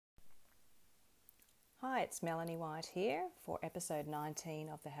Hi, it's Melanie White here for episode 19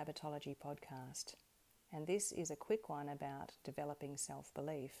 of the Habitology podcast. And this is a quick one about developing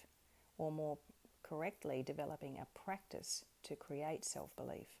self-belief, or more correctly, developing a practice to create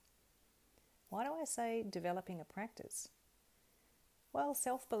self-belief. Why do I say developing a practice? Well,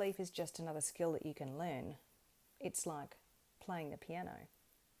 self-belief is just another skill that you can learn. It's like playing the piano.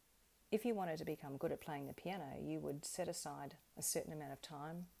 If you wanted to become good at playing the piano, you would set aside a certain amount of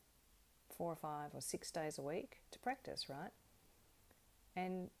time, 4 or 5 or 6 days a week to practice, right?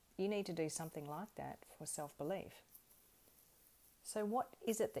 And you need to do something like that for self-belief. So what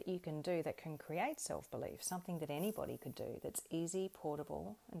is it that you can do that can create self-belief, something that anybody could do that's easy,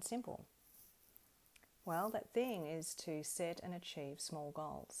 portable and simple? Well, that thing is to set and achieve small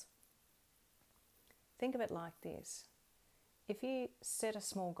goals. Think of it like this. If you set a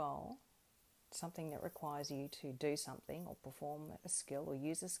small goal, something that requires you to do something or perform a skill or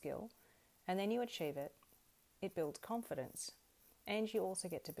use a skill, and then you achieve it, it builds confidence. And you also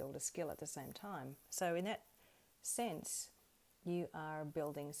get to build a skill at the same time. So in that sense, you are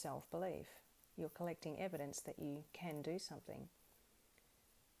building self-belief. You're collecting evidence that you can do something.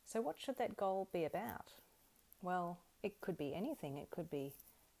 So what should that goal be about? Well, it could be anything. It could be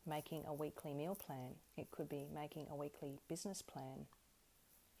making a weekly meal plan. It could be making a weekly business plan.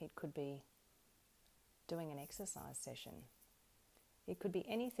 It could be doing an exercise session. It could be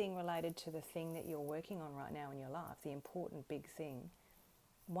anything related to the thing that you're working on right now in your life, the important big thing.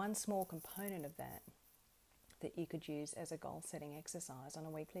 One small component of that you could use as a goal-setting exercise on a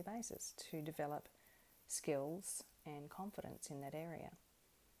weekly basis to develop skills and confidence in that area.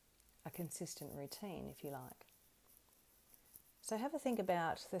 A consistent routine, if you like. So have a think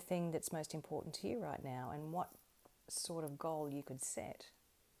about the thing that's most important to you right now and what sort of goal you could set.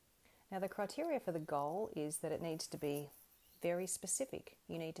 Now, the criteria for the goal is that it needs to be very specific.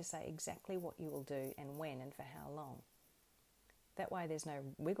 You need to say exactly what you will do and when and for how long. That way there's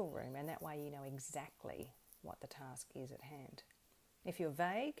no wiggle room, and that way you know exactly what the task is at hand. If you're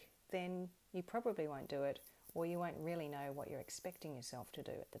vague, then you probably won't do it, or you won't really know what you're expecting yourself to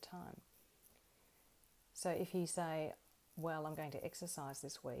do at the time. So if you say, well, I'm going to exercise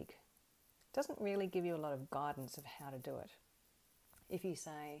this week, it doesn't really give you a lot of guidance of how to do it. If you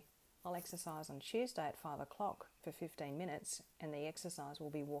say, I'll exercise on Tuesday at 5 o'clock for 15 minutes and the exercise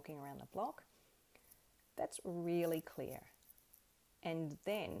will be walking around the block, that's really clear. And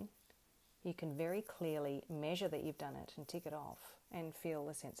then you can very clearly measure that you've done it and tick it off and feel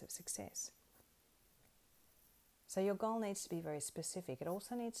a sense of success. So your goal needs to be very specific. It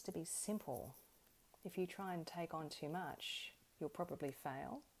also needs to be simple. If you try and take on too much, you'll probably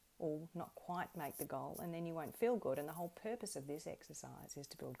fail or not quite make the goal, and then you won't feel good. And the whole purpose of this exercise is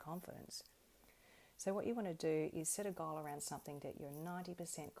to build confidence. So what you want to do is set a goal around something that you're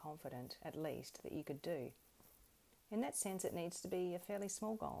 90% confident, at least, that you could do. In that sense, it needs to be a fairly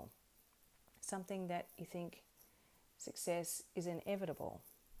small goal, something that you think success is inevitable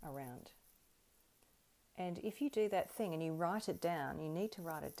around. And if you do that thing and you write it down, you need to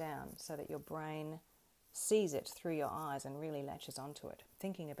write it down so that your brain sees it through your eyes and really latches onto it.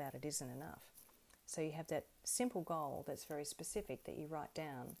 Thinking about it isn't enough. So you have that simple goal that's very specific that you write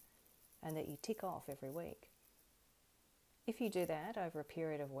down and that you tick off every week. If you do that over a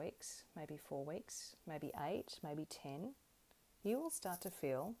period of weeks, maybe 4 weeks, maybe 8, maybe 10, you will start to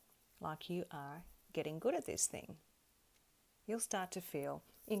feel like you are getting good at this thing. You'll start to feel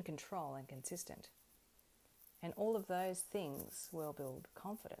in control and consistent. And all of those things will build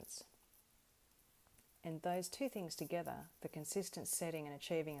confidence. And those two things together, the consistent setting and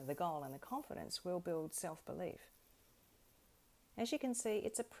achieving of the goal and the confidence, will build self-belief. As you can see,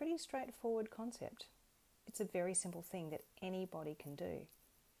 it's a pretty straightforward concept. It's a very simple thing that anybody can do.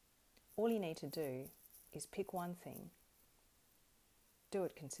 All you need to do is pick one thing, do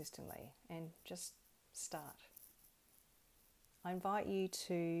it consistently, and just start. I invite you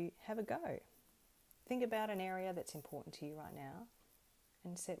to have a go. Think about an area that's important to you right now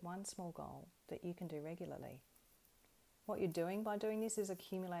and set one small goal that you can do regularly. What you're doing by doing this is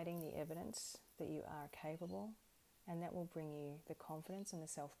accumulating the evidence that you are capable, and that will bring you the confidence and the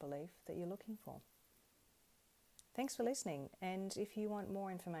self-belief that you're looking for. Thanks for listening, and if you want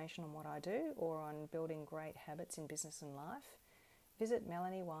more information on what I do or on building great habits in business and life, visit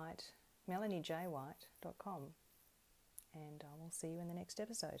melaniejwhite.com, and I will see you in the next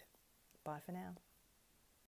episode. Bye for now.